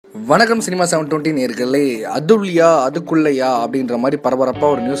வணக்கம் சினிமா 720 நேயர்களே. அதுல்யா அதுக்குள்ளையா அப்படின்ற மாதிரி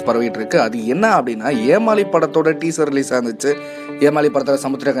பரபரப்பாக ஒரு நியூஸ் பரவிட்டு இருக்கு. அது என்ன அப்படின்னா, ஏமாளி படத்தோட டீசர் ரிலீஸ் ஆனிச்சு. ஏமாளி படத்தில்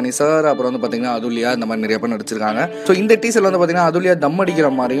சமுத்திரகனி சார், அப்புறம் வந்து பார்த்தீங்கன்னா அதுல்யா, இந்த மாதிரி நிறைய பேர் நடிச்சிருக்காங்க. ஸோ இந்த டீசர் வந்து பார்த்தீங்கன்னா அதுல்யா தம் அடிக்கிற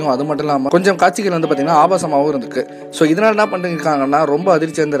மாதிரியும், அது மட்டும் இல்லாமல் கொஞ்சம் காட்சிகள் வந்து பார்த்தீங்கன்னா ஆபாசமாகவும் இருந்திருக்கு. ஸோ இதனால் என்ன பண்ணிருக்காங்கன்னா, ரொம்ப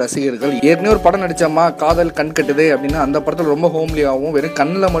அதிர்ச்சி அந்த ரசிகர்கள் ஏற்கனவே ஒரு படம் நடிச்சம்மா காதல் கண் கட்டுது அப்படின்னா அந்த படத்தில் ரொம்ப ஹோம்லியாகவும் வெறும்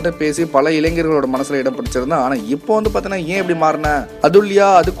கண்ணில் மட்டும் பேசி பல இளைஞர்களோட மனசில் இடம் பிடிச்சிருந்தா. ஆனால் இப்போ வந்து பார்த்தீங்கன்னா ஏன் இப்படி மாறின அதுல்யா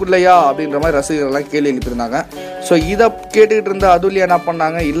அதுக்குள்ளையா அப்படின்ற மாதிரி ரசிகர்கள்லாம் கேள்வி எழுப்பியிருந்தாங்க. ஸோ இதை கேட்டுக்கிட்டு இருந்த அதுல்யா என்ன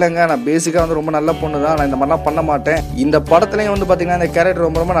பண்ணாங்க, இல்லைங்க நான் பேசிக்காக வந்து ரொம்ப நல்ல பொண்ணு தான், நான் இந்த மாதிரிலாம் பண்ண மாட்டேன். இந்த படத்துலையும் வந்து பார்த்தீங்கன்னா இந்த கேரக்டர்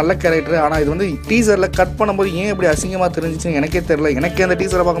ரொம்ப ரொம்ப நல்ல கேரக்டர், ஆனால் இது வந்து டீசரில் கட் பண்ணும்போது ஏன் இப்படி அசிங்கமாக தெரிஞ்சிச்சுன்னு எனக்கே தெரியல, எனக்கே அந்த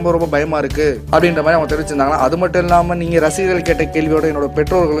டீசரை பார்க்கும்போது ரொம்ப பயமாக இருக்குது அப்படின்ற மாதிரி அவங்க தெரிவிச்சிருந்தாங்க. அது மட்டும் இல்லாமல் நீங்கள் ரசிகர்கள் கேட்ட கேள்வியோட என்னோட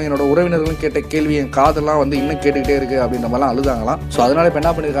பெற்றோர்களும் என்னோட உறவினர்களும் கேட்ட கேள்வி என் காதெல்லாம் வந்து இன்னும் கேட்டுக்கிட்டே இருக்குது அப்படின்ற மாதிரிலாம் அழுதாங்களாம். ஸோ அதனால இப்போ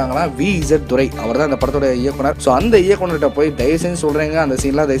என்ன பண்ணியிருக்காங்கன்னா, VZ துரை அவர் தான் இந்த படத்தோட இயக்குனர். ஸோ அந்த இயக்குனர்கிட்ட போய் தயவு செஞ்சு சொல்கிறேங்க, அந்த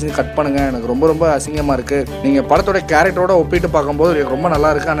சீன்லாம் தயவு செஞ்சு கட் பண்ணுங்க, எனக்கு ரொம்ப ரொம்ப அசிங்கமாக இருக்குது. நீங்கள் படத்தோட கேரக்டரோட ஒப்பிட்டு பார்க்கும்போது ரொம்ப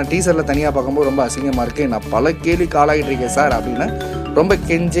நல்லா இருக்குது, ஆனால் டீசரில் தனியாக பார்க்கும்போது ரொம்ப அசிங்கமாக இருக்குது, நான் பல கேள்விக்கு ஆளாகிட்டு இருக்கேன் சார் அப்படின்னு ரொம்ப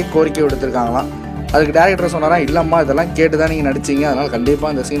கெஞ்சி கோரிக்கை விடுத்திருக்காங்களாம். அதுக்கு டேரக்டர் சொன்னாரா, இல்லம்மா இதெல்லாம் கேட்டு தான் நீங்கள் நடிச்சிங்க, அதனால் கண்டிப்பாக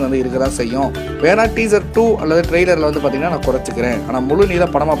இந்த சீன் வந்து இருக்க தான் செய்யும், வேணா டீசர் 2 அல்லது ட்ரெய்லரில் வந்து பார்த்தீங்கன்னா நான் குறைச்சிக்கிறேன், ஆனால் முழு நீள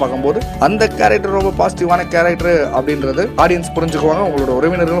படமாக பார்க்கும்போது அந்த கேரக்டர் ரொம்ப பாசிட்டிவான கேரக்டர் அப்படின்றது ஆடியன்ஸ் புரிஞ்சுக்குவாங்க, உங்களோட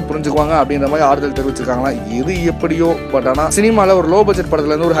உறவினர்களும் புரிஞ்சுக்குவாங்க அப்படின்ற மாதிரி ஆறுதல் தெரிவிச்சிருக்காங்களா. இது எப்படியோ பட் ஆனால் சினிமாவில் ஒரு லோ பட்ஜெட்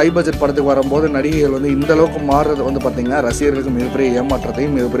படத்துலேருந்து ஒரு ஹை பட்ஜெட் படத்துக்கு வரும்போது நடிகைகள் வந்து இந்த அளவுக்கு மாறுறது வந்து பார்த்தீங்கன்னா ரசிகர்களுக்கு மிகப்பெரிய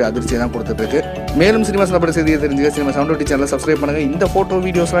ஏமாற்றத்தையும் மிகப்பெரிய அதிர்ச்சியை தான் கொடுத்துட்டு இருக்கு. மேலும் சினிமா சிலப்பட செய்தியை தெரிஞ்சுக்க சினிமா 720 சேனலை சப்ஸ்கிரைப் பண்ணுங்க. இந்த ஃபோட்டோ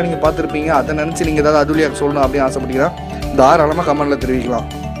வீடியோஸ்லாம் நீங்கள் பார்த்துருப்பீங்க, அதை நினச்சி நீங்கள் ஏதாவது அதுல்யாக்கு சொல்லணும் அப்படின்னு ஆசைப்பட்டீங்கன்னா தாராளமாக கமெண்ட்டில் தெரிவிக்கலாம்.